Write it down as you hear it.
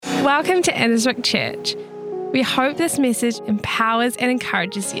Welcome to Innisbrook Church. We hope this message empowers and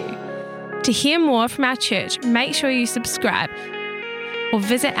encourages you. To hear more from our church, make sure you subscribe or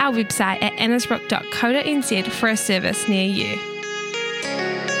visit our website at innisbrook.co.nz for a service near you.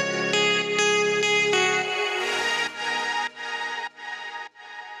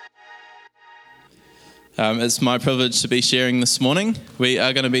 It's my privilege to be sharing this morning. We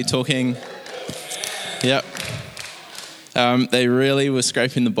are going to be talking... Yep. They really were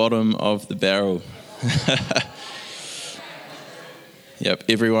scraping the bottom of the barrel. Yep,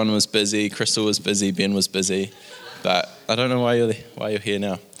 everyone was busy. Crystal was busy. Ben was busy. But I don't know why you're here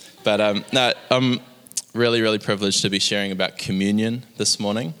now. But I'm really privileged to be sharing about communion this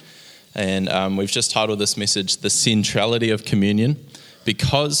morning. And we've just titled this message, The Centrality of Communion,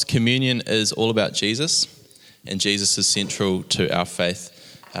 because communion is all about Jesus, and Jesus is central to our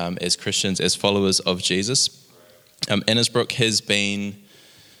faith as Christians, as followers of Jesus. Innisbrook has been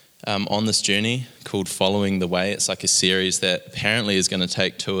on this journey called Following the Way. It's like a series that apparently is going to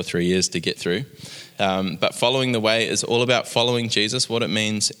take 2 or 3 years to get through. But Following the Way is all about following Jesus, what it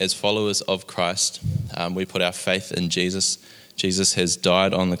means as followers of Christ. We put our faith in Jesus. Jesus has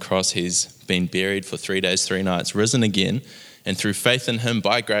died on the cross. He's been buried for 3 days, 3 nights, risen again. And through faith in him,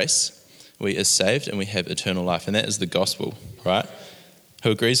 by grace, we are saved and we have eternal life. And that is the gospel, right? Who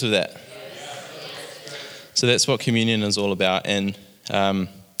agrees with that? So that's what communion is all about. And I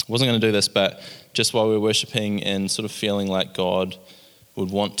wasn't going to do this, but just while we were worshiping and sort of feeling like God would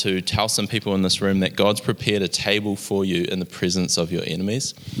want to tell some people in this room that God's prepared a table for you in the presence of your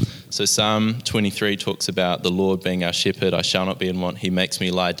enemies. So Psalm 23 talks about the Lord being our shepherd. I shall not be in want. He makes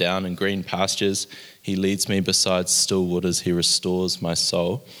me lie down in green pastures. He leads me beside still waters. He restores my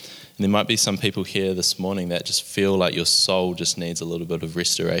soul. And there might be some people here this morning that just feel like your soul just needs a little bit of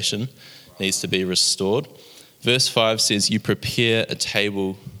restoration, needs to be restored. Verse 5 says, you prepare a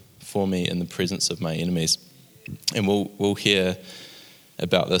table for me in the presence of my enemies. And we'll hear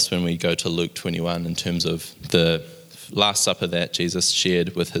about this when we go to Luke 21 in terms of the Last Supper that Jesus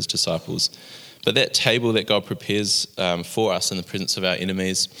shared with his disciples. But that table that God prepares for us in the presence of our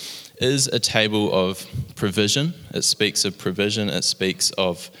enemies is a table of provision. It speaks of provision. It speaks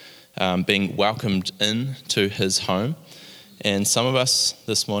of being welcomed in to his home. And some of us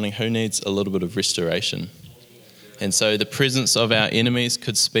this morning, who needs a little bit of restoration? And so the presence of our enemies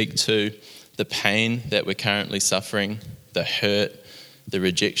could speak to the pain that we're currently suffering, the hurt, the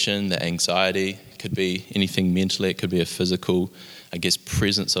rejection, the anxiety. It could be anything mentally. It could be a physical,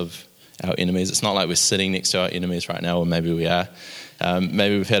 presence of our enemies. It's not like we're sitting next to our enemies right now, or maybe we are.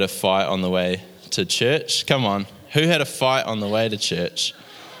 Maybe we've had a fight on the way to church. Come on. Who had a fight on the way to church?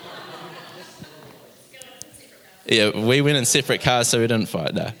 Yeah, we went in separate cars, so we didn't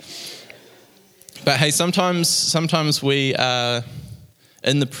fight, no. But hey, sometimes we are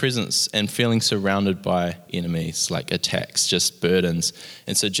in the presence and feeling surrounded by enemies, like attacks, just burdens.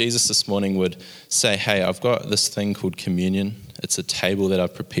 And so Jesus this morning would say, hey, I've got this thing called communion. It's a table that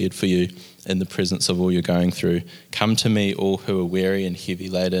I've prepared for you in the presence of all you're going through. Come to me, all who are weary and heavy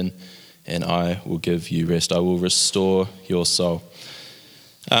laden, and I will give you rest. I will restore your soul.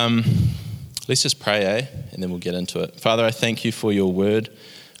 Let's just pray, and then we'll get into it. Father, I thank you for your word.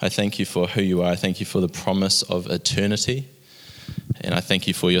 I thank you for who you are. I thank you for the promise of eternity. And I thank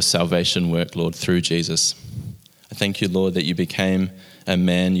you for your salvation work, Lord, through Jesus. I thank you, Lord, that you became a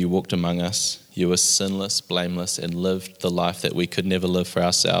man. You walked among us. You were sinless, blameless, and lived the life that we could never live for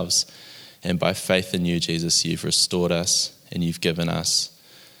ourselves. And by faith in you, Jesus, you've restored us and you've given us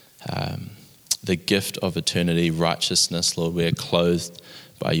the gift of eternity, righteousness, Lord. We are clothed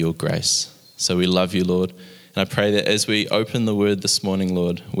by your grace. So we love you, Lord. And I pray that as we open the word this morning,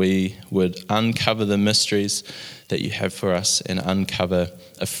 Lord, we would uncover the mysteries that you have for us and uncover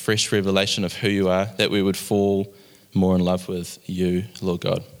a fresh revelation of who you are, that we would fall more in love with you, Lord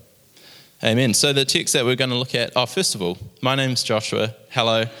God. Amen. So the text that we're going to look at, first of all, my name's Joshua.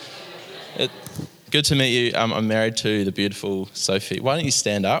 Hello. Good to meet you. I'm married to the beautiful Sophie. Why don't you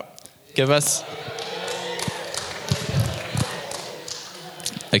stand up? Give us...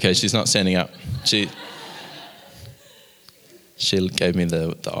 Okay, she's not standing up. She gave me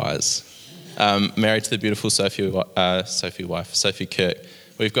the eyes. Married to the beautiful Sophie Kirk.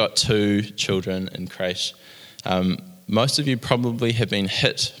 We've got 2 children in creche. Most of you probably have been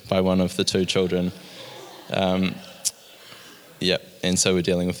hit by one of the 2 children. And so we're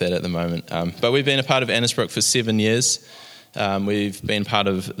dealing with that at the moment. But we've been a part of Innisbrook for 7 years. We've been part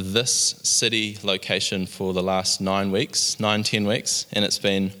of this city location for the last 10 weeks, and it's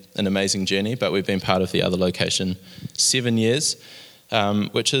been an amazing journey, but we've been part of the other location 7 years,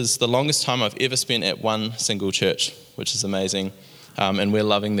 which is the longest time I've ever spent at one single church, which is amazing. and we're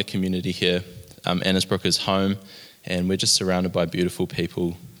loving the community here. Annesbrook is home, and we're just surrounded by beautiful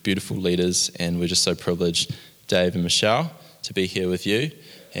people, beautiful leaders, and we're just so privileged, Dave and Michelle, to be here with you,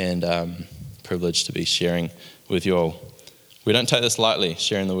 and privileged to be sharing with you all. We don't take this lightly,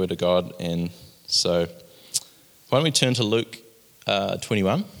 sharing the Word of God, and so why don't we turn to Luke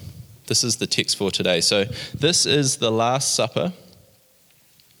 21. This is the text for today. So this is the Last Supper.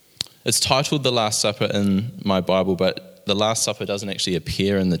 It's titled the Last Supper in my Bible, but the Last Supper doesn't actually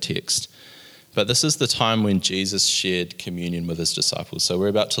appear in the text. But this is the time when Jesus shared communion with his disciples. So we're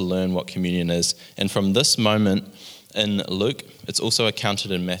about to learn what communion is. And from this moment in Luke, it's also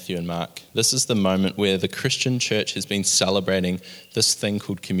accounted in Matthew and Mark. This is the moment where the Christian church has been celebrating this thing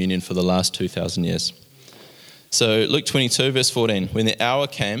called communion for the last 2,000 years. So Luke 22, verse 14, when the hour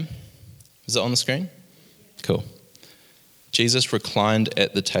came, is it on the screen? Cool. Jesus reclined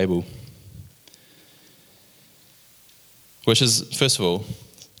at the table. Which is, first of all,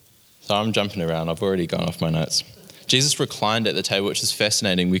 so I'm jumping around, I've already gone off my notes. Jesus reclined at the table, which is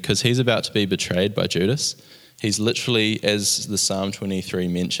fascinating because he's about to be betrayed by Judas. He's literally, as the Psalm 23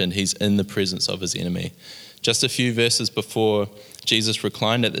 mentioned, he's in the presence of his enemy. Just a few verses before Jesus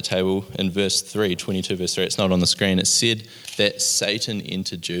reclined at the table, in verse 3, 22 verse 3, it's not on the screen, it said that Satan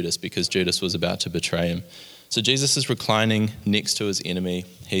entered Judas because Judas was about to betray him. So Jesus is reclining next to his enemy.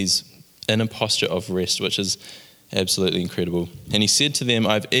 He's in a posture of rest, which is absolutely incredible. And he said to them,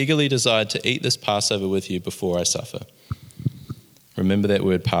 I've eagerly desired to eat this Passover with you before I suffer. Remember that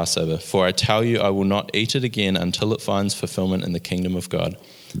word Passover. For I tell you, I will not eat it again until it finds fulfillment in the kingdom of God.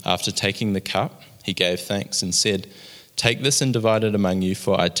 After taking the cup, he gave thanks and said, take this and divide it among you,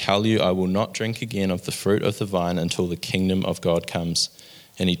 for I tell you, I will not drink again of the fruit of the vine until the kingdom of God comes.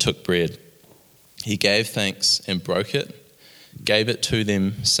 And he took bread. He gave thanks and broke it, gave it to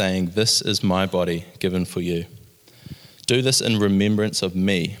them, saying, this is my body given for you. Do this in remembrance of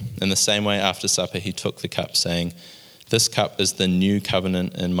me. In the same way, after supper, he took the cup, saying, this cup is the new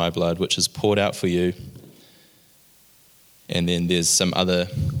covenant in my blood, which is poured out for you. And then there's some other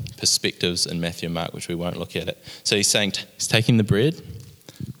perspectives in Matthew and Mark, which we won't look at it. So he's saying, he's taking the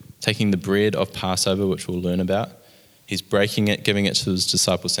bread of Passover, which we'll learn about. He's breaking it, giving it to his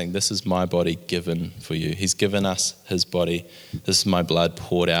disciples, saying, this is my body given for you. He's given us his body. This is my blood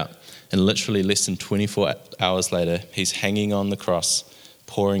poured out. And literally less than 24 hours later, he's hanging on the cross,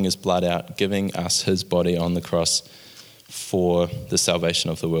 pouring his blood out, giving us his body on the cross for the salvation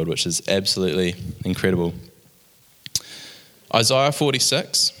of the world, which is absolutely incredible. Isaiah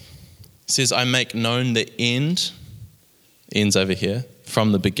 46 says, I make known the ends over here,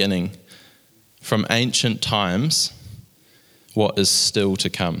 from the beginning, from ancient times, what is still to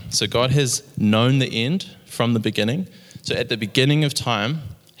come. So God has known the end from the beginning. So at the beginning of time,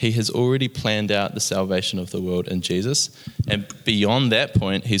 he has already planned out the salvation of the world in Jesus. And beyond that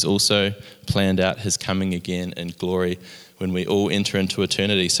point, he's also planned out his coming again in glory when we all enter into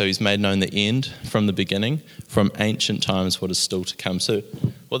eternity. So he's made known the end from the beginning, from ancient times, what is still to come. So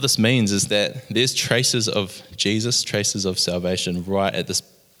what this means is that there's traces of Jesus, traces of salvation right at the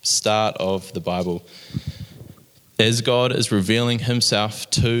start of the Bible. As God is revealing himself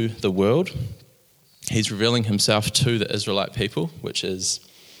to the world, he's revealing himself to the Israelite people, which is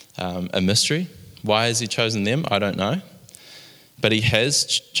a mystery. Why has he chosen them? I don't know. But he has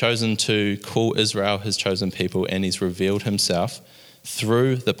chosen to call Israel his chosen people, and he's revealed himself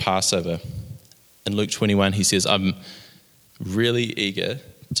through the Passover. In Luke 21, he says, I'm really eager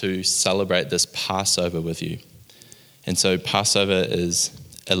to celebrate this Passover with you. And so Passover is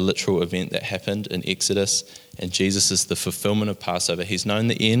a literal event that happened in Exodus, and Jesus is the fulfillment of Passover. He's known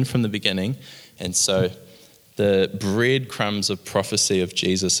the end from the beginning, and so the breadcrumbs of prophecy of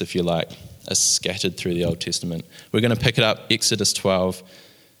Jesus, if you like, are scattered through the Old Testament. We're going to pick it up, Exodus 12.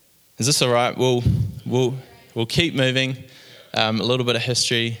 Is this all right? We'll keep moving, a little bit of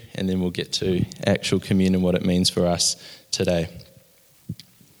history, and then we'll get to actual communion, what it means for us today.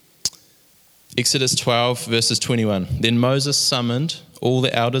 Exodus 12, verses 21. Then Moses summoned all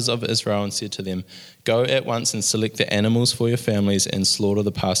the elders of Israel and said to them, go at once and select the animals for your families and slaughter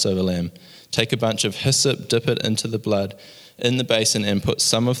the Passover lamb. Take a bunch of hyssop, dip it into the blood in the basin, and put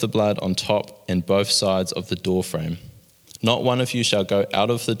some of the blood on top and both sides of the door frame. Not one of you shall go out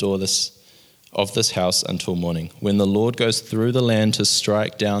of the door of this house until morning. When the Lord goes through the land to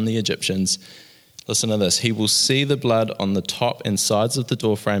strike down the Egyptians, listen to this, he will see the blood on the top and sides of the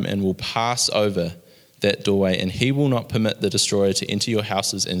door frame and will pass over that doorway, and he will not permit the destroyer to enter your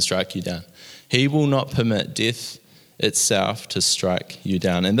houses and strike you down. He will not permit death itself to strike you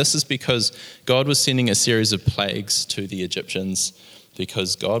down. And this is because God was sending a series of plagues to the Egyptians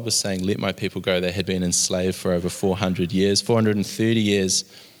because God was saying, let my people go. They had been enslaved for over 400 years, 430 years.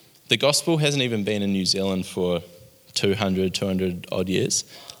 The gospel hasn't even been in New Zealand for 200 odd years,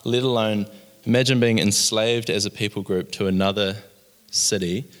 let alone imagine being enslaved as a people group to another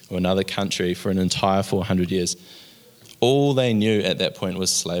city or another country for an entire 400 years. All they knew at that point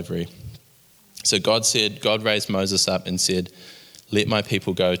was slavery. So God raised Moses up and said, let my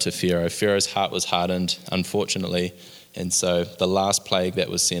people go to Pharaoh. Pharaoh's heart was hardened, unfortunately, and so the last plague that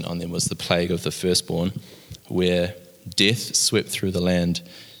was sent on them was the plague of the firstborn, where death swept through the land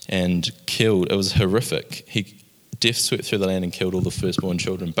and killed. It was horrific. Death swept through the land and killed all the firstborn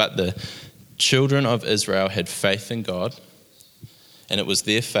children. But the children of Israel had faith in God, and it was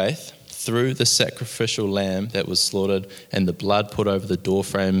their faith through the sacrificial lamb that was slaughtered and the blood put over the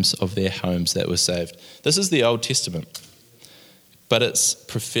doorframes of their homes that were saved. This is the Old Testament, but it's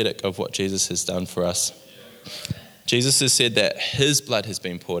prophetic of what Jesus has done for us. Jesus has said that his blood has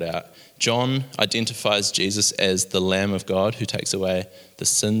been poured out. John identifies Jesus as the Lamb of God who takes away the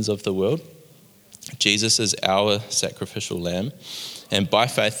sins of the world. Jesus is our sacrificial lamb, and by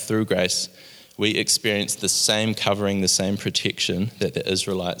faith through grace, we experience the same covering, the same protection that the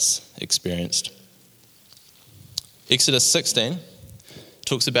Israelites experienced. Exodus 16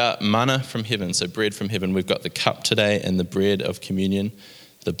 talks about manna from heaven, so bread from heaven. We've got the cup today and the bread of communion,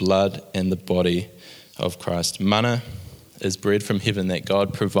 the blood and the body of Christ. Manna is bread from heaven that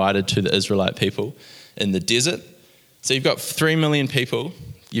God provided to the Israelite people in the desert. So you've got 3 million people.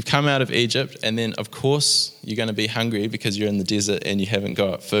 You've come out of Egypt, and then, of course, you're going to be hungry because you're in the desert and you haven't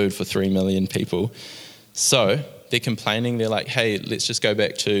got food for 3 million people. So they're complaining. They're like, hey, let's just go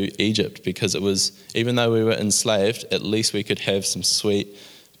back to Egypt, because it was, even though we were enslaved, at least we could have some sweet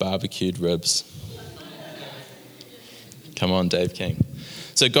barbecued ribs. Come on, Dave King.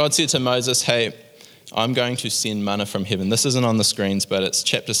 So God said to Moses, hey, I'm going to send manna from heaven. This isn't on the screens, but it's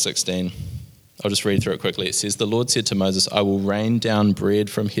chapter 16. I'll just read through it quickly. It says, the Lord said to Moses, I will rain down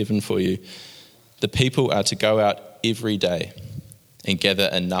bread from heaven for you. The people are to go out every day and gather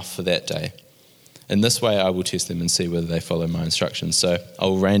enough for that day. In this way I will test them and see whether they follow my instructions. So I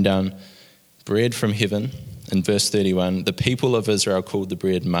will rain down bread from heaven. In verse 31, the people of Israel called the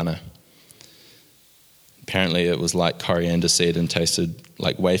bread manna. Apparently it was like coriander seed and tasted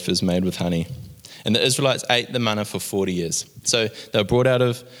like wafers made with honey. And the Israelites ate the manna for 40 years. So they were brought out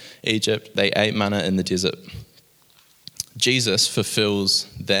of Egypt. They ate manna in the desert. Jesus fulfills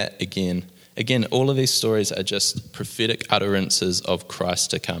that again. Again, all of these stories are just prophetic utterances of Christ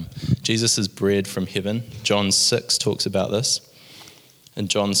to come. Jesus is bread from heaven. John 6 talks about this. In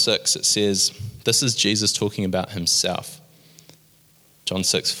John 6 it says, this is Jesus talking about himself. John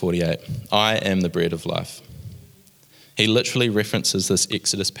 6:48. I am the bread of life. He literally references this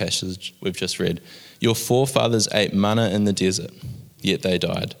Exodus passage we've just read. Your forefathers ate manna in the desert, yet they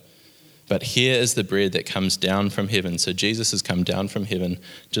died. But here is the bread that comes down from heaven. So Jesus has come down from heaven,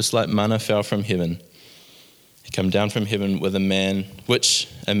 just like manna fell from heaven. He came down from heaven with which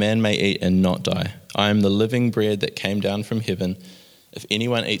a man may eat and not die. I am the living bread that came down from heaven. If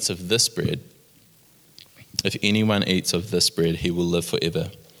anyone eats of this bread, he will live forever.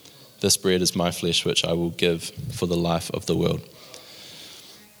 This bread is my flesh, which I will give for the life of the world.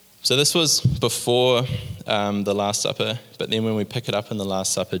 So this was before the Last Supper, but then when we pick it up in the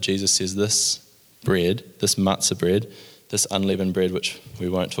Last Supper, Jesus says this bread, this matzah bread, this unleavened bread, which we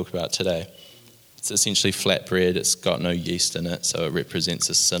won't talk about today, it's essentially flat bread. It's got no yeast in it, so it represents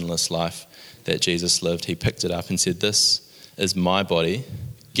a sinless life that Jesus lived. He picked it up and said, this is my body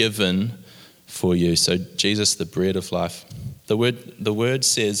given for you. So Jesus, the bread of life. The word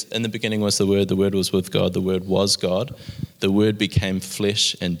says, in the beginning was the Word was with God, the Word was God. The Word became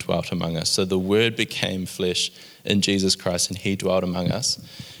flesh and dwelt among us. So the Word became flesh in Jesus Christ, and he dwelt among us.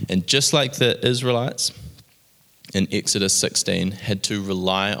 And just like the Israelites in Exodus 16 had to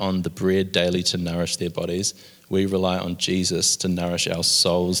rely on the bread daily to nourish their bodies, we rely on Jesus to nourish our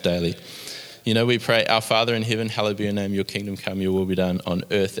souls daily. You know, we pray, our Father in heaven, hallowed be your name, your kingdom come, your will be done on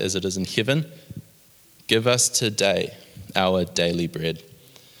earth as it is in heaven. Give us today our daily bread.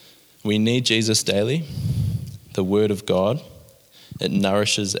 We need Jesus daily, the Word of God. It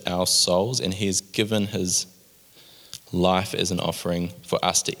nourishes our souls, and he has given his life as an offering for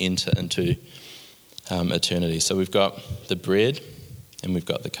us to enter into eternity. So we've got the bread and we've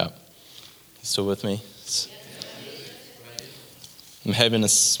got the cup. You still with me? I'm having to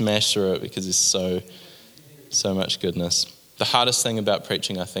smash through it because there's so much goodness. The hardest thing about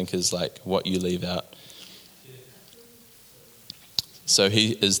preaching, I think, is like what you leave out. So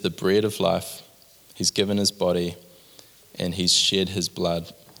he is the bread of life. He's given his body and he's shed his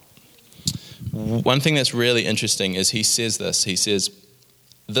blood. One thing that's really interesting is he says this. He says,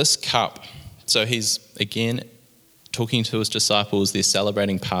 this cup, so he's again talking to his disciples, they're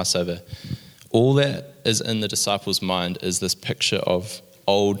celebrating Passover. All that is in the disciples' mind is this picture of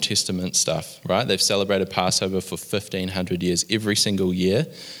Old Testament stuff, right? They've celebrated Passover for 1,500 years. Every single year,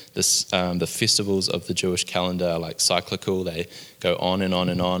 the festivals of the Jewish calendar are like cyclical. They go on and on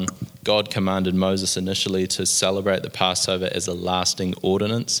and on. God commanded Moses initially to celebrate the Passover as a lasting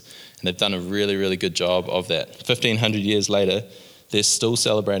ordinance, and they've done a really, really good job of that. 1,500 years later, they're still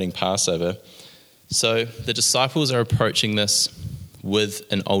celebrating Passover. So the disciples are approaching this with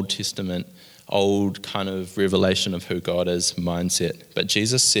an Old Testament, old kind of revelation of who God is mindset. But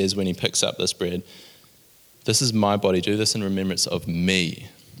Jesus says when he picks up this bread, this is my body, do this in remembrance of me.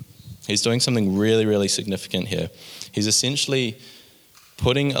 He's doing something really, really significant here. He's essentially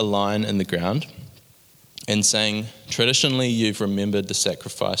putting a line in the ground and saying, traditionally you've remembered the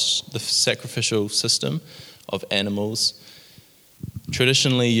sacrificial system of animals.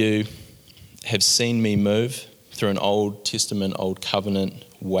 Traditionally you have seen me move through an Old Testament, Old Covenant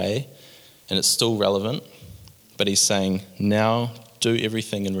way, and it's still relevant, but he's saying, now do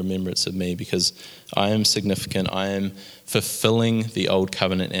everything in remembrance of me because I am significant. I am fulfilling the Old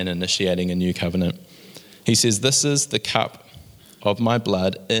Covenant and initiating a new covenant. He says, this is the cup of my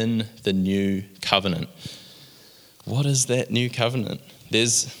blood in the new covenant. What is that new covenant?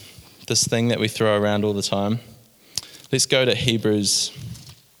 There's this thing that we throw around all the time. Let's go to Hebrews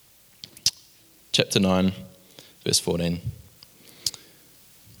chapter 9, verse 14.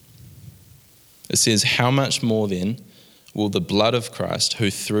 It says, how much more then will the blood of Christ, who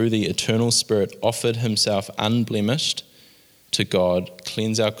through the eternal Spirit offered himself unblemished to God,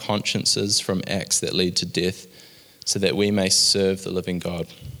 cleanse our consciences from acts that lead to death, so that we may serve the living God.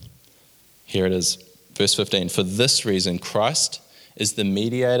 Here it is, verse 15. For this reason, Christ is the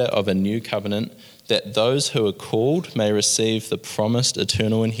mediator of a new covenant, that those who are called may receive the promised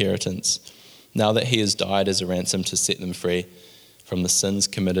eternal inheritance, now that he has died as a ransom to set them free from the sins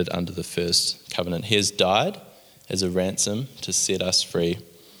committed under the first covenant. He has died as a ransom to set us free,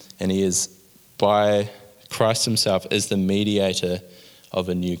 and he is, by Christ himself, is the mediator of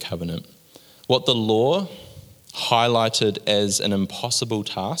a new covenant. What the law highlighted as an impossible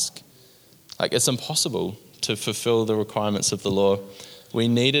task, like it's impossible to fulfill the requirements of the law. We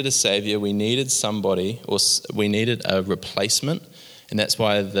needed a savior, we needed somebody, or we needed a replacement, and that's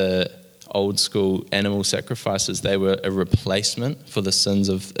why the old school animal sacrifices, they were a replacement for the sins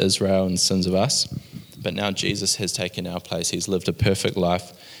of Israel and sins of us. But now Jesus has taken our place. He's lived a perfect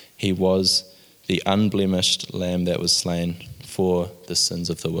life. He was the unblemished lamb that was slain for the sins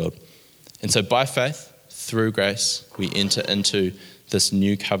of the world. And so by faith, through grace, we enter into this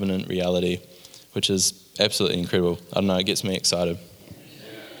new covenant reality, which is absolutely incredible. I don't know, it gets me excited.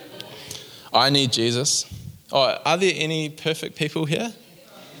 I need Jesus. Oh, are there any perfect people here?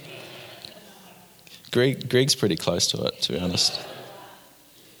 Greg's pretty close to it, to be honest.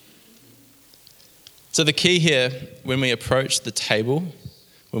 So the key here, when we approach the table,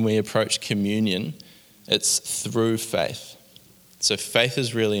 when we approach communion, it's through faith. So faith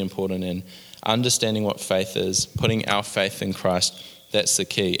is really important, and understanding what faith is, putting our faith in Christ, that's the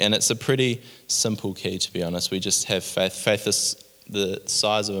key. And it's a pretty simple key, to be honest. We just have faith. Faith is the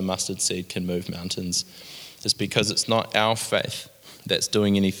size of a mustard seed, can move mountains. It's because it's not our faith that's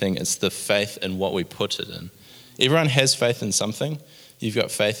doing anything, it's the faith in what we put it in. Everyone has faith in something. You've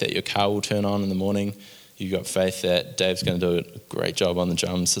got faith that your car will turn on in the morning. You've got faith that Dave's going to do a great job on the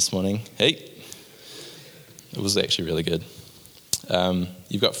drums this morning. Hey, it was actually really good.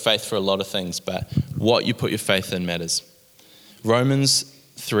 You've got faith for a lot of things, but what you put your faith in matters. Romans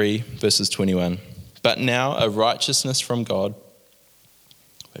 3, verses 21. But now a righteousness from God,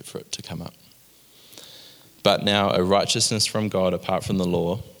 wait for it to come up. But now a righteousness from God apart from the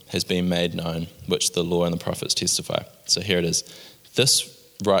law has been made known, which the law and the prophets testify. So here it is. This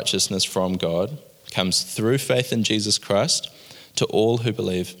righteousness from God comes through faith in Jesus Christ to all who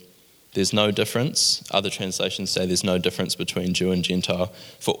believe. There's no difference. Other translations say there's no difference between Jew and Gentile.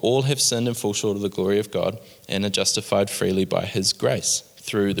 For all have sinned and fall short of the glory of God and are justified freely by his grace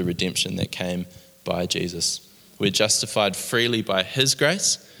through the redemption that came by Jesus. We're justified freely by his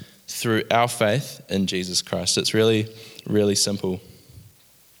grace through our faith in Jesus Christ. It's really, really simple.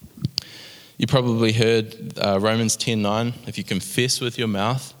 You probably heard Romans 10:9. If you confess with your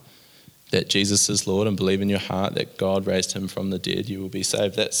mouth that Jesus is Lord and believe in your heart that God raised him from the dead, you will be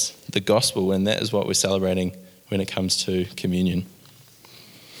saved. That's the gospel, and that is what we're celebrating when it comes to communion.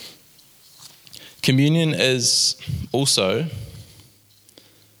 Communion is also,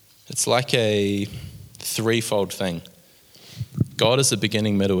 it's like a threefold thing. God is the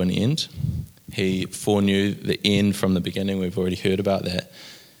beginning, middle, and end. He foreknew the end from the beginning. We've already heard about that.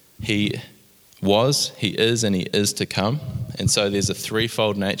 He was, he is, and he is to come. And so there's a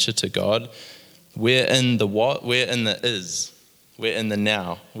threefold nature to God. We're in the what, we're in the is, we're in the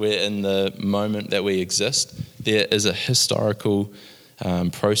now, we're in the moment that we exist. There is a historical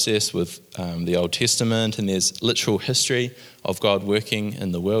process with the Old Testament, and there's literal history of God working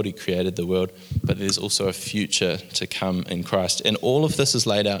in the world. He created the world, but there's also a future to come in Christ. And all of this is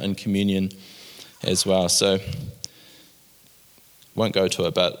laid out in communion as well. So, won't go to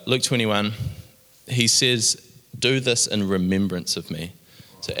it, but Luke 21, he says, do this in remembrance of me.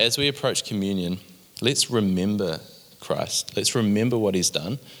 So as we approach communion, let's remember Christ. Let's remember what he's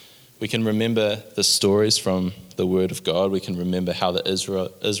done. We can remember the stories from the Word of God. We can remember how the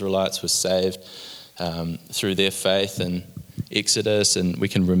Israelites were saved through their faith in Exodus, and we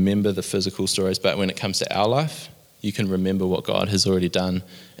can remember the physical stories. But when it comes to our life, you can remember what God has already done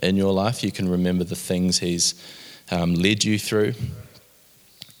in your life. You can remember the things he's led you through.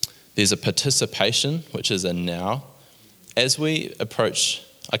 There's a participation, which is a now. As we approach,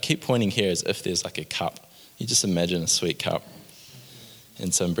 I keep pointing here as if there's like a cup. You just imagine a sweet cup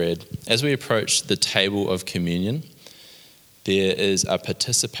and some bread. As we approach the table of communion, there is a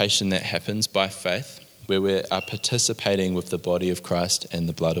participation that happens by faith, where we are participating with the body of Christ and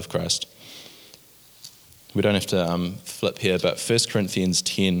the blood of Christ. We don't have to flip here, but 1 Corinthians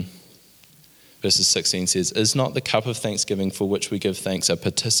 10, verses 16 says, is not the cup of thanksgiving for which we give thanks a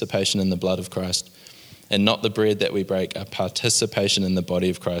participation in the blood of Christ, and not the bread that we break a participation in the body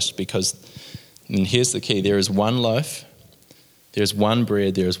of Christ? Because, and here's the key, there is one loaf, there is one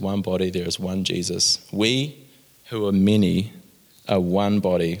bread, there is one body, there is one Jesus. We, who are many, are one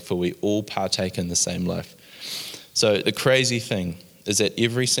body, for we all partake in the same loaf. So the crazy thing is that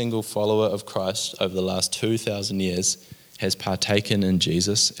every single follower of Christ over the last 2,000 years has partaken in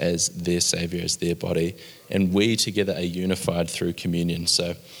Jesus as their Savior, as their body, and we together are unified through communion.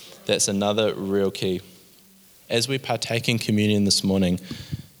 So that's another real key. As we partake in communion this morning,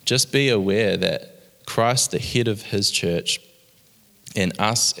 just be aware that Christ, the head of his church, and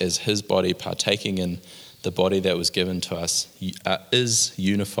us as his body partaking in the body that was given to us is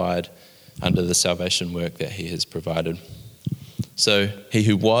unified under the salvation work that he has provided. So he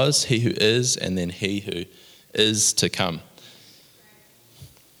who was, he who is, and then he who is to come.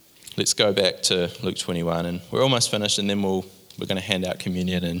 Let's go back to Luke 21, and we're almost finished, and then we're going to hand out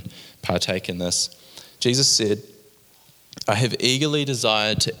communion and partake in this. Jesus said, I have eagerly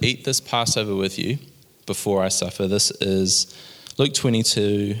desired to eat this Passover with you before I suffer. This is Luke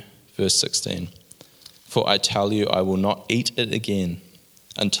 22, verse 16. For I tell you, I will not eat it again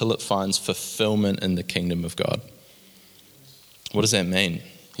until it finds fulfillment in the kingdom of God. What does that mean?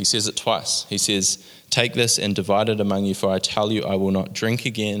 He says it twice. He says, take this and divide it among you, for I tell you, I will not drink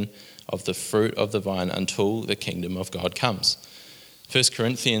again of the fruit of the vine until the kingdom of God comes. 1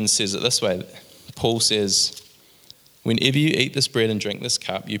 Corinthians says it this way. Paul says, whenever you eat this bread and drink this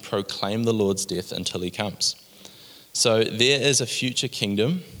cup, you proclaim the Lord's death until he comes. So there is a future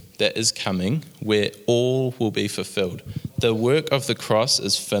kingdom that is coming where all will be fulfilled. The work of the cross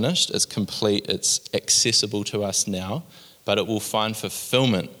is finished, it's complete, it's accessible to us now, but it will find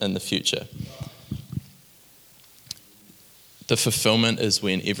fulfillment in the future. The fulfillment is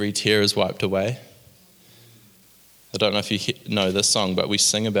when every tear is wiped away. I don't know if you know this song, but we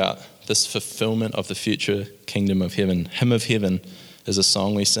sing about this fulfillment of the future kingdom of heaven. Hymn of Heaven is a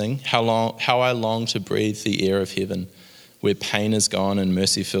song we sing. How I long to breathe the air of heaven, where pain is gone and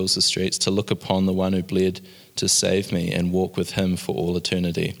mercy fills the streets, to look upon the one who bled to save me and walk with him for all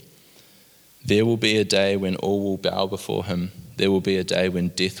eternity. There will be a day when all will bow before him. There will be a day when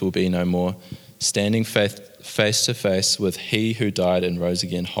death will be no more. Standing face to face with he who died and rose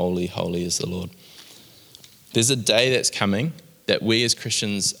again, holy, holy is the Lord. There's a day that's coming that we as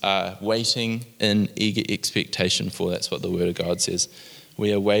Christians are waiting in eager expectation for. That's what the Word of God says.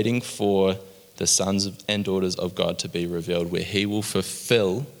 We are waiting for the sons and daughters of God to be revealed, where he will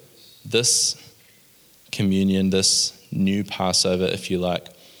fulfill this communion, this new Passover, if you like.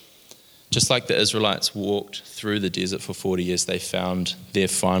 Just like the Israelites walked through the desert for 40 years, they found their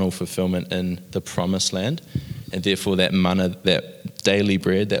final fulfillment in the promised land. And therefore that manna, that daily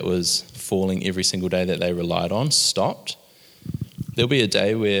bread that was falling every single day that they relied on, stopped. There'll be a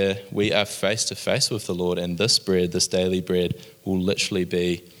day where we are face to face with the Lord, and this bread, this daily bread, will literally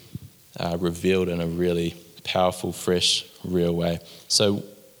be revealed in a really powerful, fresh, real way. So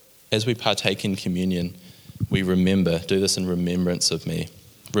as we partake in communion, we remember, do this in remembrance of me.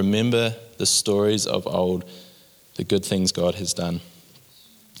 Remember the stories of old, the good things God has done.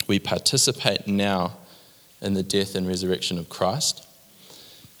 We participate now in the death and resurrection of Christ,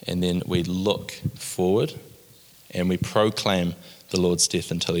 and then we look forward and we proclaim the Lord's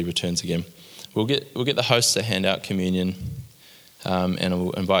death until he returns again. We'll get the hosts to hand out communion, and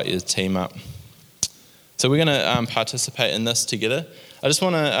we'll invite your team up. So we're going to participate in this together. I just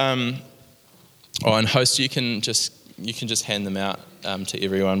want to, and host, you can just hand them out to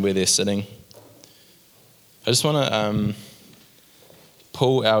everyone where they're sitting. I just want to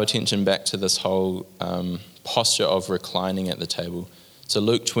pull our attention back to this whole posture of reclining at the table. So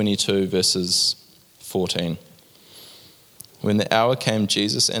Luke 22 verses 14. When the hour came,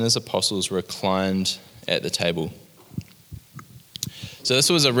 Jesus and his apostles reclined at the table. So this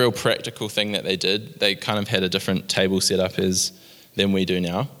was a real practical thing that they did. They kind of had a different table set up than we do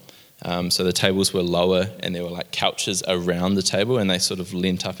now. So the tables were lower and there were like couches around the table, and they sort of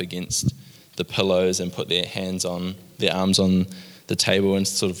leant up against the pillows and put their arms on the table and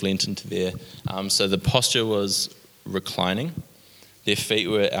sort of leant into there. So the posture was reclining. Their feet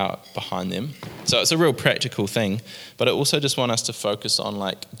were out behind them. So it's a real practical thing. But I also just want us to focus on,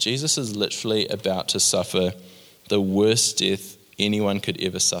 like, Jesus is literally about to suffer the worst death anyone could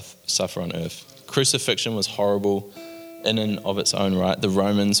ever suffer on earth. Crucifixion was horrible in and of its own right. The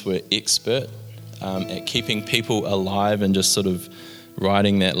Romans were expert at keeping people alive and just sort of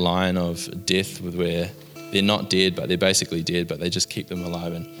riding that line of death where they're not dead, but they're basically dead, but they just keep them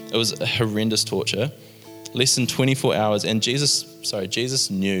alive. And it was a horrendous torture. Less than 24 hours, and Jesus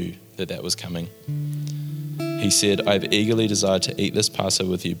knew that was coming. He said, "I've eagerly desired to eat this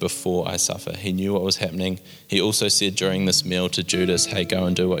Passover with you before I suffer." He knew what was happening. He also said during this meal to Judas, "Hey, go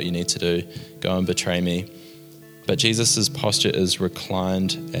and do what you need to do. Go and betray me." But Jesus' posture is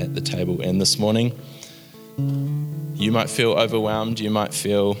reclined at the table. And this morning, you might feel overwhelmed. You might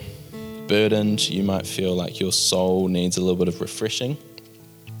feel burdened. You might feel like your soul needs a little bit of refreshing.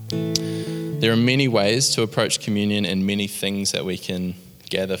 There are many ways to approach communion and many things that we can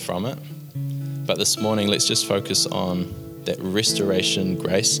gather from it. But this morning, let's just focus on that restoration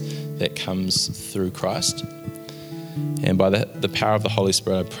grace that comes through Christ. And by the power of the Holy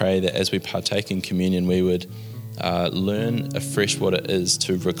Spirit, I pray that as we partake in communion, we would learn afresh what it is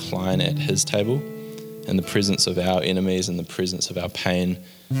to recline at his table in the presence of our enemies, in the presence of our pain,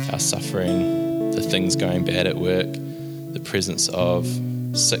 our suffering, the things going bad at work, the presence of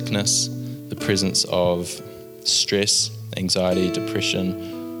sickness, the presence of stress, anxiety, depression.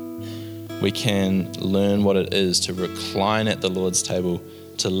 We can learn what it is to recline at the Lord's table,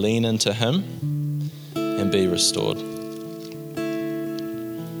 to lean into him and be restored.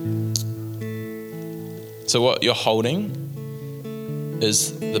 So what you're holding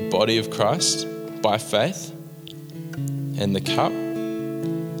is the body of Christ by faith and the cup.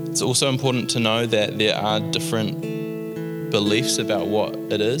 It's also important to know that there are different beliefs about what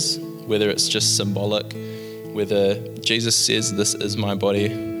it is, whether it's just symbolic, whether Jesus says, "This is my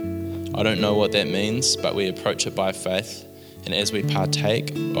body." I don't know what that means, but we approach it by faith. And as we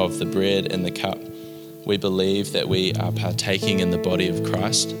partake of the bread and the cup, we believe that we are partaking in the body of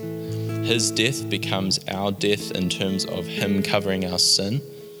Christ. His death becomes our death in terms of him covering our sin.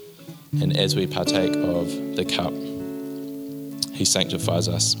 And as we partake of the cup, he sanctifies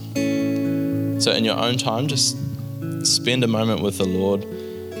us. So in your own time, just spend a moment with the Lord.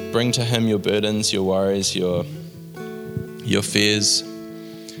 Bring to him your burdens, your worries, your fears,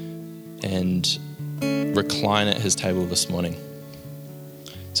 and recline at his table this morning.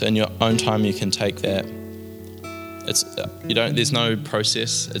 So in your own time, you can take that. There's no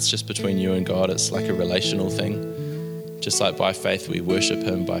process. It's just between you and God. It's like a relational thing. Just like by faith we worship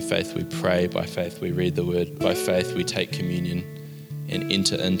him, by faith we pray, by faith we read the word, by faith we take communion and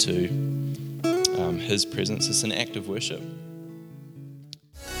enter into his presence. It's an act of worship.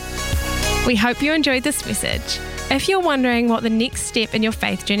 We hope you enjoyed this message. If you're wondering what the next step in your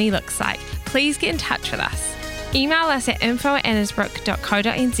faith journey looks like, please get in touch with us. Email us at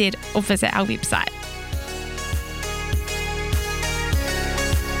info@annesbrook.co.nz or visit our website.